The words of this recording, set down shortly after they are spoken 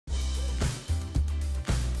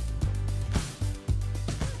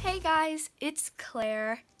guys, it's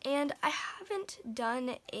Claire, and I haven't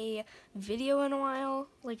done a video in a while,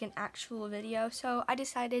 like an actual video, so I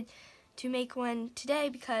decided to make one today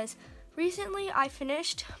because recently I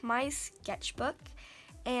finished my sketchbook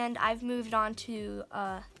and I've moved on to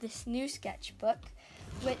this new sketchbook,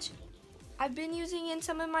 which I've been using in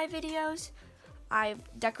some of my videos. I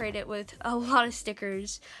decorate it with a lot of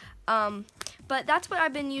stickers, but that's what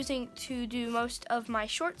I've been using to do most of my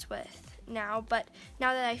shorts with now. But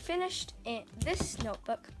now that I finished this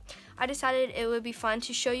notebook, I decided it would be fun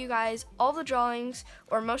to show you guys all the drawings,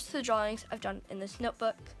 or most of the drawings I've done in this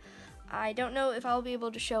notebook. I don't know if I'll be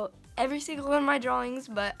able to show every single one of my drawings,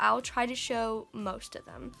 but I'll try to show most of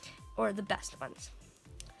them, or the best ones.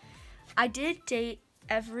 I did date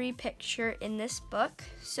every picture in this book,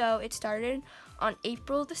 so it started on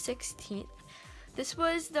April the 16th. This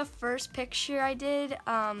was the first picture I did.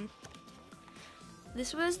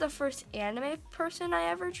 This was the first anime person I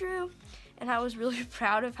ever drew, and I was really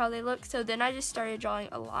proud of how they looked. So then I just started drawing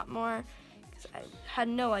a lot more because I had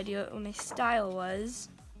no idea what my style was.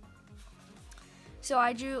 So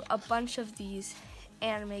I drew a bunch of these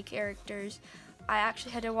anime characters. I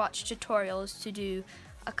actually had to watch tutorials to do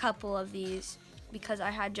a couple of these because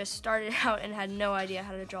I had just started out and had no idea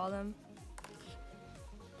how to draw them.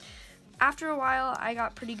 After a while, I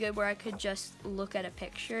got pretty good where I could just look at a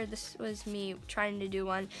picture. This was me trying to do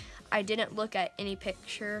one. I didn't look at any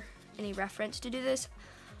picture, any reference to do this.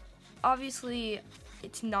 Obviously,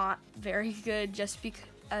 it's not very good just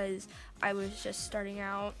because I was just starting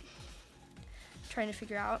out, trying to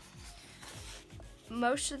figure out.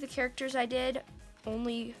 Most of the characters I did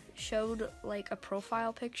only showed like a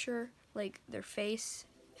profile picture, like their face.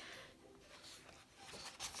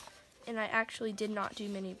 And I actually did not do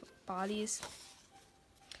many bodies.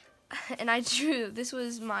 And I drew, this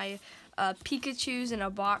was my Pikachus in a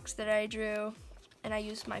box that I drew, and I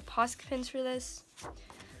used my Posca pins for this.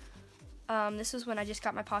 This was when I just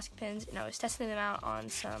got my Posca pins and I was testing them out on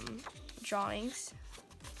some drawings.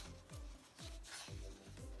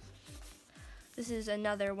 This is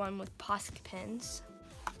another one with Posca pins.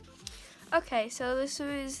 Okay, so this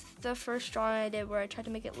was the first drawing I did where I tried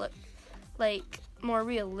to make it look like more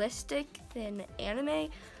realistic than anime.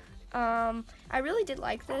 I really did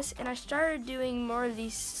like this, and I started doing more of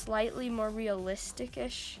these slightly more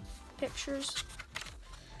realistic-ish pictures.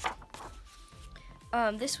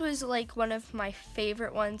 This was like one of my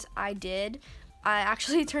favorite ones I did. I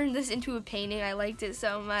actually turned this into a painting. I liked it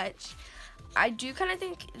so much. I do kind of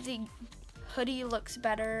think the hoodie looks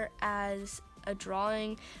better as a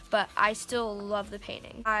drawing, but I still love the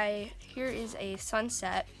painting. Here is a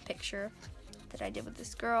sunset picture that I did with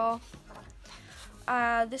this girl.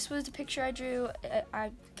 This was the picture I drew.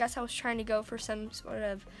 I guess I was trying to go for some sort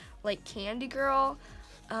of like candy girl.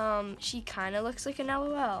 She kind of looks like an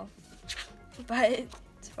LOL, but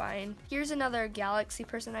it's fine. Here's another galaxy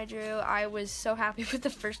person I drew. I was so happy with the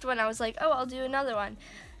first one. I was like, oh, I'll do another one.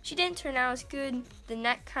 She didn't turn out as good. The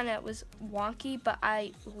neck kind of was wonky, but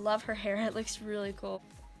I love her hair. It looks really cool.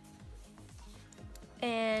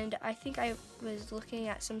 And I think I was looking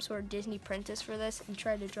at some sort of Disney princess for this and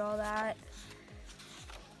tried to draw that.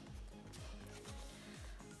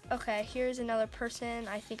 Okay, here's another person.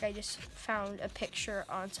 I think I just found a picture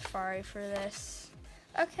on Safari for this.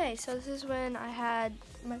 Okay, so this is when I had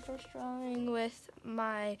my first drawing with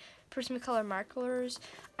my Prismacolor markers.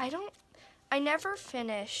 I never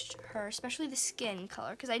finished her, especially the skin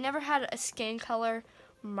color, because I never had a skin color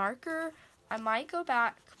marker. I might go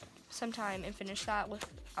back sometime and finish that with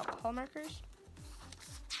alcohol markers.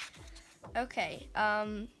 Okay,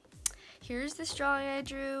 here's this drawing I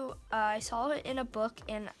drew. I saw it in a book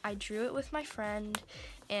and I drew it with my friend,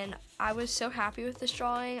 and I was so happy with this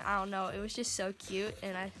drawing. I don't know, it was just so cute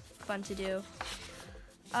and fun to do.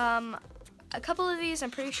 A couple of these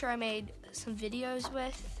I'm pretty sure I made some videos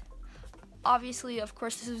with. Obviously, of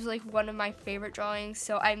course, this was like one of my favorite drawings,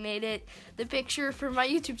 so I made it the picture for my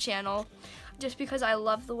YouTube channel just because I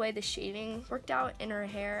love the way the shading worked out in her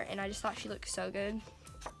hair, and I just thought she looked so good.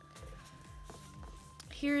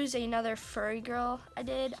 Here's another furry girl I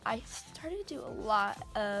did. I started to do a lot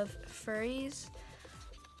of furries.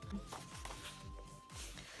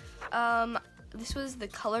 This was the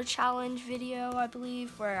color challenge video, I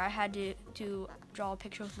believe, where I had to draw a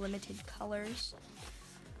picture with limited colors.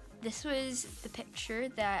 This was the picture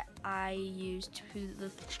that I used to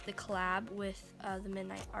the collab with the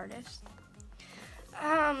Midnight Artist.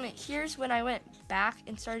 Here's when I went back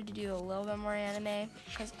and started to do a little bit more anime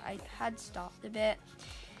because I had stopped a bit.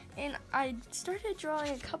 And I started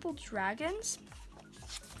drawing a couple dragons.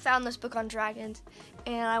 Found this book on dragons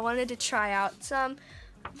and I wanted to try out some.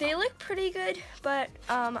 They look pretty good, but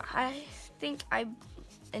I think I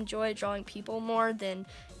enjoy drawing people more than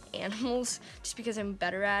animals just because I'm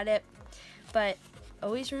better at it, but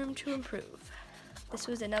always room to improve. This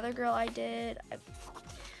was another girl I did.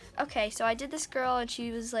 Okay, so I did this girl and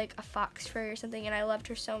she was like a fox furry or something, and I loved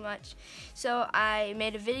her so much. So I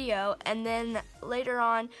made a video, and then later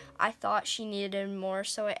on I thought she needed more,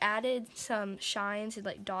 so I added some shines and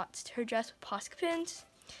like dots to her dress with Posca pins.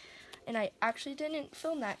 And I actually didn't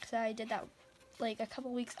film that because I did that like a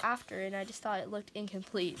couple weeks after, and I just thought it looked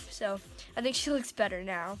incomplete. So I think she looks better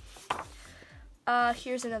now.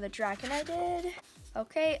 Here's another dragon I did.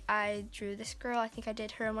 Okay, I drew this girl. I think I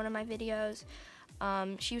did her in one of my videos.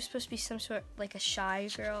 She was supposed to be some sort like a shy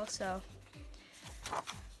girl, so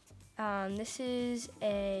this is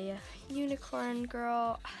a unicorn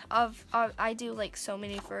girl. I do like so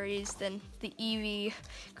many furries than the Eevee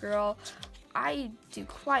girl. I do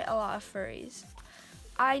quite a lot of furries.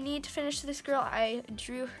 I need to finish this girl. I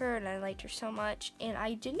drew her and I liked her so much, and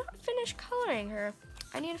I did not finish coloring her.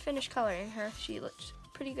 I need to finish coloring her. She looks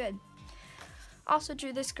pretty good. Also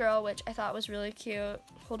drew this girl, which I thought was really cute,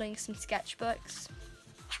 holding some sketchbooks,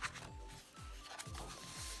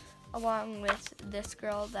 along with this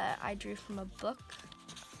girl that I drew from a book.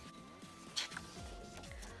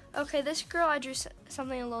 Okay, this girl I drew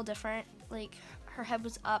something a little different. Like, her head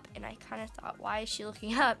was up, and I kind of thought, why is she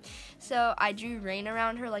looking up? So I drew rain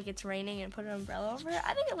around her like it's raining and put an umbrella over it.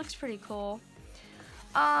 I think it looks pretty cool.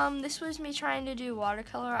 This was me trying to do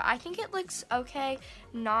watercolor. I think it looks okay.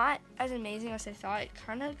 Not as amazing as I thought. It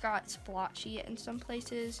kind of got splotchy in some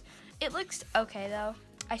places. It looks okay though.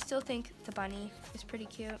 I still think the bunny is pretty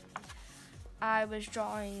cute. I was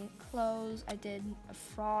drawing clothes. I did a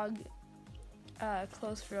frog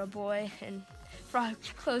clothes for a boy and frog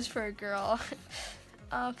clothes for a girl.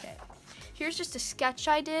 Okay. Here's just a sketch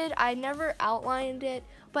I did. I never outlined it,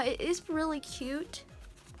 but it is really cute.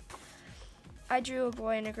 I drew a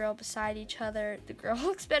boy and a girl beside each other. The girl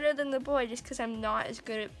looks better than the boy just because I'm not as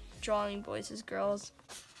good at drawing boys as girls.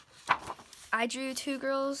 I drew two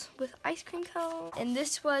girls with ice cream cones, and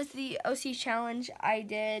this was the OC challenge I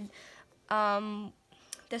did.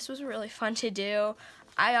 This was really fun to do.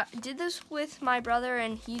 I did this with my brother,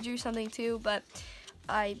 and he drew something too, but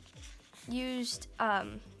I used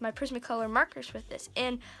my Prismacolor markers with this,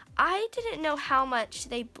 and I didn't know how much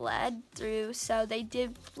they bled through, so they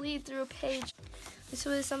did bleed through a page. This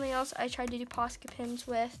was something else I tried to do Posca pins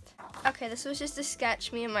with. Okay, this was just a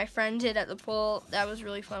sketch me and my friend did at the pool. That was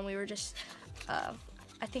really fun. We were just,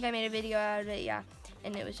 I think I made a video out of it, yeah,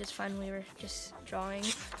 and it was just fun. We were just drawing.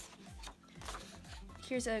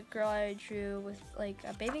 Here's a girl I drew with like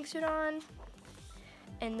a bathing suit on,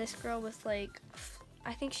 and this girl with like,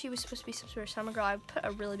 I think she was supposed to be some sort of summer girl. I put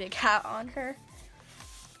a really big hat on her.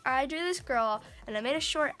 I drew this girl and I made a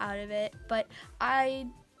short out of it, but I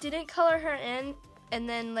didn't color her in, and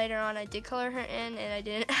then later on I did color her in, and I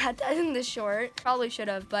didn't add that in the short. Probably should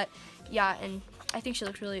have, but yeah, and I think she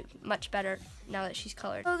looks really much better now that she's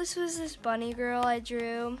colored. So this was this bunny girl I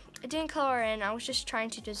drew. I didn't color her in. I was just trying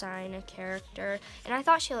to design a character, and I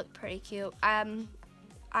thought she looked pretty cute.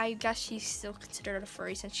 I guess she's still considered a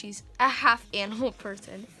furry since she's a half animal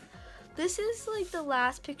person. This is like the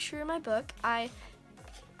last picture in my book. I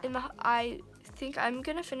think I'm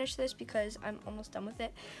gonna finish this because I'm almost done with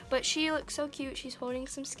it. But she looks so cute. She's holding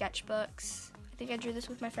some sketchbooks. I think I drew this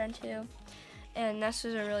with my friend too, and this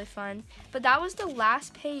was really fun. But that was the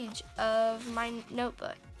last page of my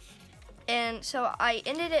notebook, and so I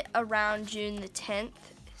ended it around June the 10th.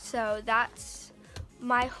 So that's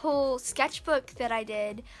my whole sketchbook that I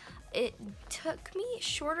did. It took me a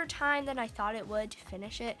shorter time than I thought it would to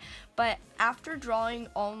finish it, but after drawing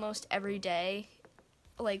almost every day,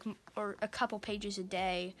 like, or a couple pages a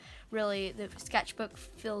day, really, the sketchbook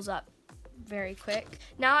fills up very quick.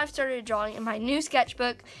 Now I've started drawing in my new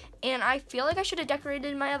sketchbook, and I feel like I should have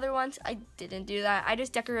decorated my other ones. I didn't do that. I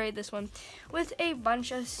just decorated this one with a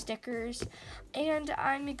bunch of stickers, and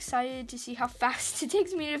I'm excited to see how fast it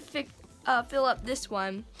takes me to fill up this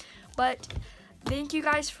one. But thank you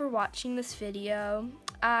guys for watching this video.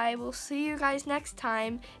 I will see you guys next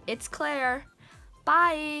time. It's Claire.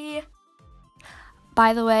 Bye!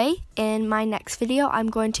 By the way, in my next video, I'm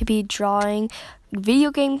going to be drawing video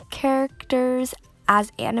game characters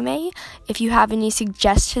as anime. If you have any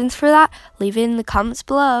suggestions for that, leave it in the comments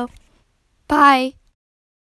below. Bye!